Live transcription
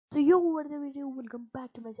So yo what's up video welcome back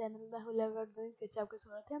to my channel. मैं हूं level doing. फिर से आपका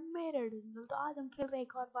स्वागत है मेरे चैनल। तो आज हम खेल रहे हैं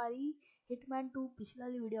एक और बारी हिटमैन 2। पिछली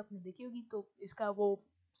वाली वीडियो आपने देखी होगी, तो इसका वो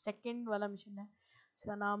सेकंड वाला मिशन है।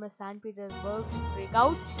 इसका नाम है सैंट पीटर्सबर्ग स्ट्रेक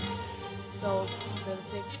आउट। सो फिर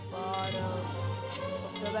से एक बार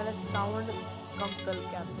सबसे पहले साउंड कम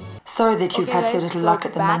करके आते हैं। Sorry that you've Okay had so guys, little so luck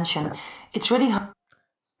at the back mansion. It's really hard.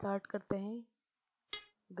 Start करते हैं।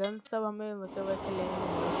 गन सब हमें मतलब वैसे लेने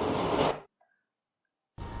होंगे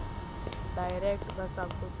डायरेक्ट। बस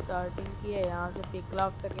आपको स्टार्टिंग की है, यहाँ से पिक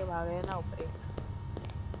लॉक करके भागे है ना ऊपर।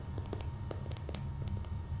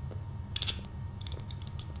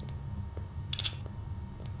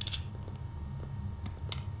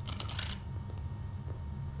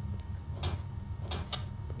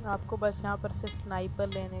 आपको बस यहाँ पर से स्नाइपर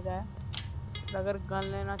लेने का है। अगर गन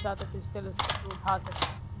लेना चाहते तो पिस्टल उसको उठा सकते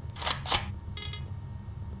हैं।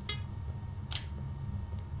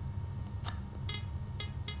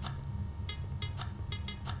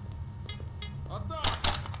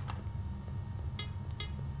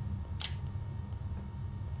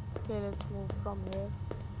 Okay, let's move from here.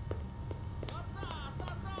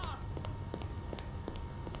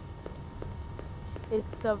 इस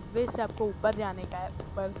सबवे से आपको ऊपर जाने का है।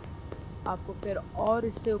 ऊपर आपको फिर और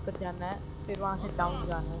इससे ऊपर जाना है, फिर वहां से डाउन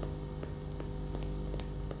जाना है।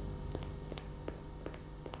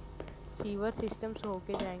 सीवर सिस्टम से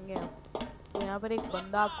होके जाएंगे आप। तो यहाँ पर एक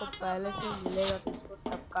बंदा आपको पहले से मिलेगा, तो उसको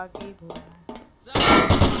टपका के ही घूमना है।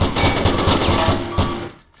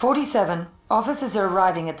 47. Officers are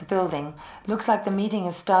arriving at the building. Looks like the meeting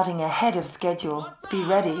is starting ahead of schedule. Be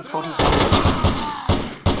ready, 47.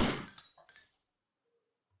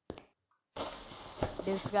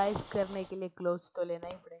 Disguise करने के लिए क्लोज तो लेना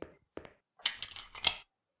ही पड़ेगा।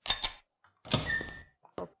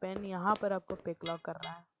 और पेन यहाँ पर आपको पिक लॉक कर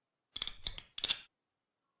रहा है।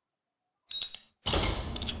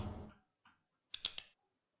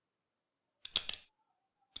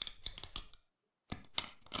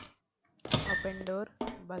 ओपन डोर,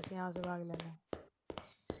 बस यहाँ से भाग लेना है।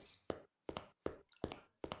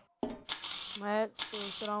 मैं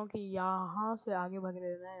सोच रहा हूँ कि यहाँ से आगे भाग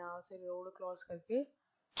लेना है। यहाँ से रोड क्रॉस करके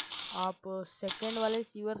आप सेकंड वाले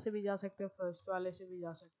सीवर से भी जा सकते हो, फर्स्ट वाले से भी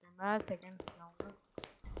जा सकते हैं। मैं सेकंड से जाऊँगा।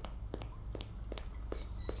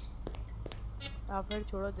 या फिर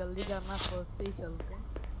छोड़ो, जल्दी करना, फर्स्ट से ही चलते हैं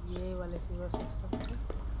ये वाले सीवर सिस्टम से।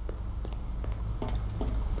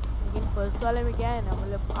 लेकिन फर्स्ट वाले में क्या है ना,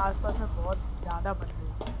 मतलब आसपास में बहुत ज़्यादा बंदे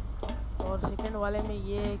हैं। और सेकंड वाले में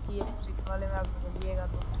ये है कि सेकंड वाले में आप निकलिएगा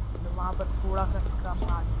तो वहाँ पर थोड़ा सा कम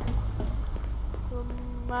आ जाए। तो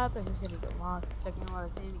मैं तो ऐसे निकल वहाँ सेकंड वाले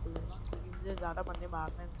से ही निकलूँगा, क्योंकि मुझे ज़्यादा बंदे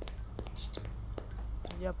मारने हैं।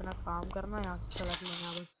 मुझे अपना काम करना है, यहाँ से सड़क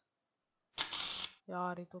लेना बस।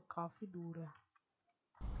 यार ये तो काफ़ी दूर है।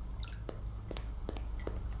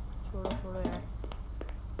 छोड़ो छोड़ो यार।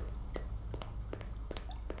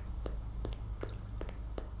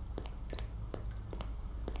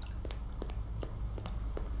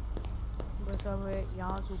 बस अब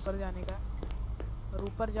यहाँ से ऊपर जाने का, और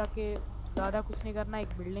ऊपर जाके ज़्यादा कुछ नहीं करना।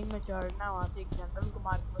 एक बिल्डिंग में चढ़ना है, वहाँ से एक जनरल को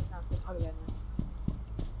मार के बस यहाँ से भाग जाना है।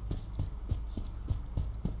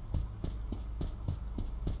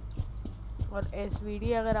 और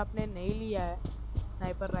एसवीडी अगर आपने नहीं लिया है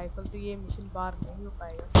स्नाइपर राइफल, तो ये मिशन पार नहीं हो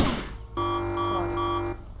पाएगा। सॉरी।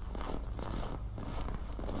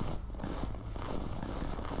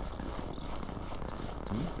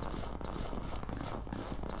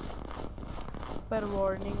 पर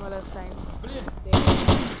वार्निंग वाला साइन देख।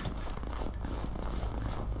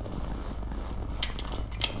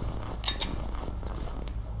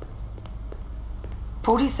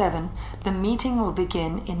 47. The meeting will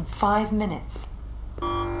begin in 5 minutes.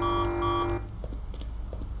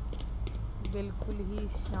 बिल्कुल ही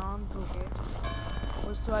शांत होके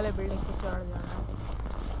उस वाले बिल्डिंग पे चढ़ जाना है,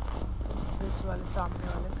 इस वाले सामने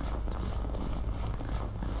वाले।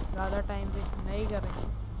 ज़्यादा टाइम वेस्ट नहीं करेंगे।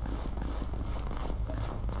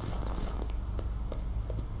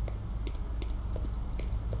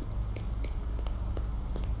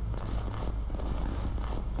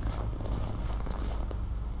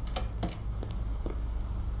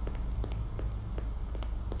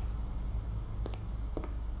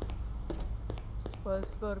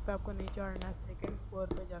 फर्स्ट फ्लोर पे आपको नहीं चढ़ना है, सेकंड फ्लोर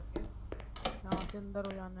पे जाके यहाँ से अंदर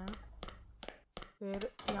हो जाना है। फिर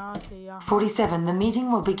यहाँ से यहाँ 47. The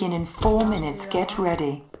meeting will begin in 4 minutes. Get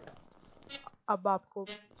ready. अब आपको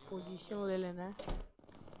पोजीशन ले लेना है,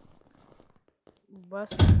 बस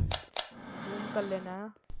जूम कर लेना है।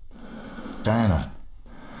 Diana,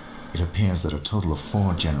 it appears that a total of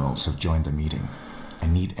 4 generals have joined the meeting. I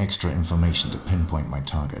need extra information to pinpoint my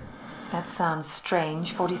target. That sounds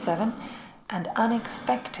strange, 47. and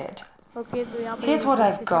unexpected. Okay तो यहाँ पे Here's what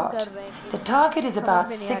I've discussion got. कर रहे हैं कि The target is समझ about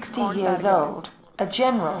में नहीं आया 60 कौन years टारगेट है। old, a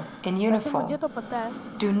general in वैसे uniform. मुझे तो पता है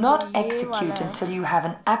Do not ये वाला execute है until you have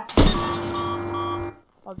an absolute.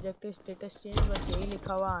 Objective status change, बस यही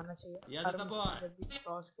लिखा हुआ आना चाहिए हर मिशन जब भी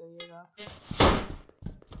क्रॉस करिएगा।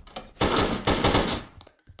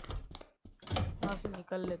 यहाँ से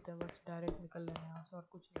निकल लेते हैं, बस डायरेक्ट निकल लेना है यहाँ से, और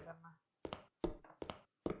कुछ नहीं करना है।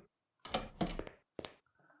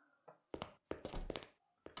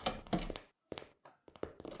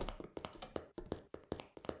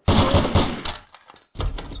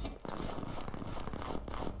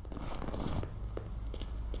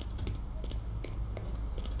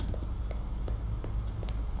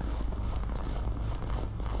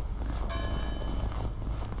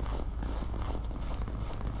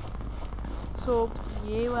 सो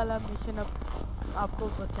ये वाला मिशन अब आपको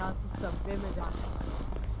बस यहाँ से सबवे में जाना है।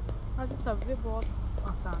 यहाँ से सबवे बहुत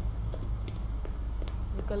आसान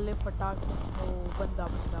निकल ले फटाक से। ओ बंदा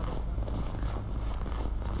बंदा बंदा,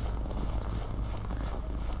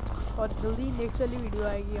 और जल्दी नेक्स्ट वाली वीडियो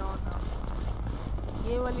आएगी ऑन।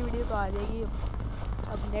 ये वाली वीडियो तो आ जाएगी,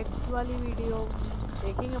 अब नेक्स्ट वाली वीडियो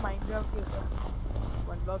देखेंगे माइनक्राफ्ट के ऊपर,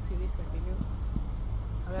 वन ब्लॉक सीरीज कंटिन्यू।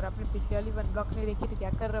 अगर आपने पिछली वाली वन ब्लॉक नहीं देखी तो क्या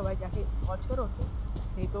कर रहे हो भाई, जाके वॉच करो उसे,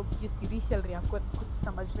 नहीं तो ये सीरीज चल रही है आपको कुछ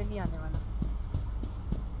समझ में नहीं आने वाला।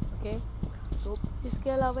 ओके तो इसके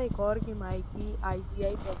अलावा एक और गेम आएगी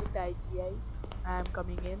IGI project IGI, I am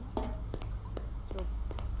coming in, so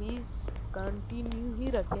please continue ही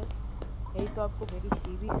रखें, नहीं तो आपको मेरी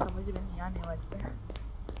सीरीज समझ में नहीं आने वाली है।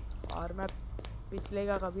 और मैं पिछले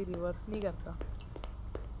का कभी रिवर्स नहीं करता।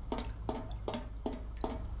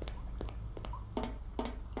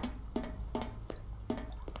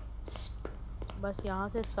 बस यहाँ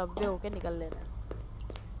से सबवे होके निकल लेना है।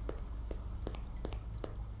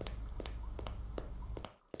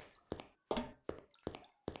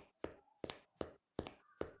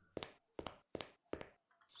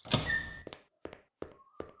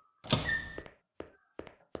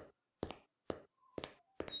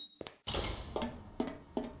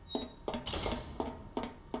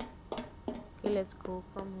 Let's go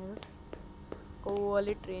from here. को वो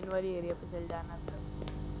वाली ट्रेन वाली एरिया पे चल जाना था,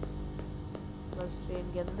 बस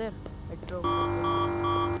ट्रेन के अंदर मेट्रो।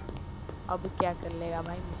 अब क्या कर लेगा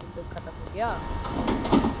भाई, मिशन तो खत्म हो गया।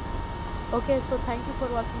 Okay so thank you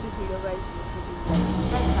for watching this video guys.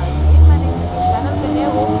 Channel पे नए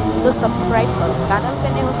हो तो सब्सक्राइब करो, चैनल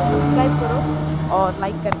पे नए हो तो सब्सक्राइब करो और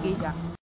लाइक करके ही जाना।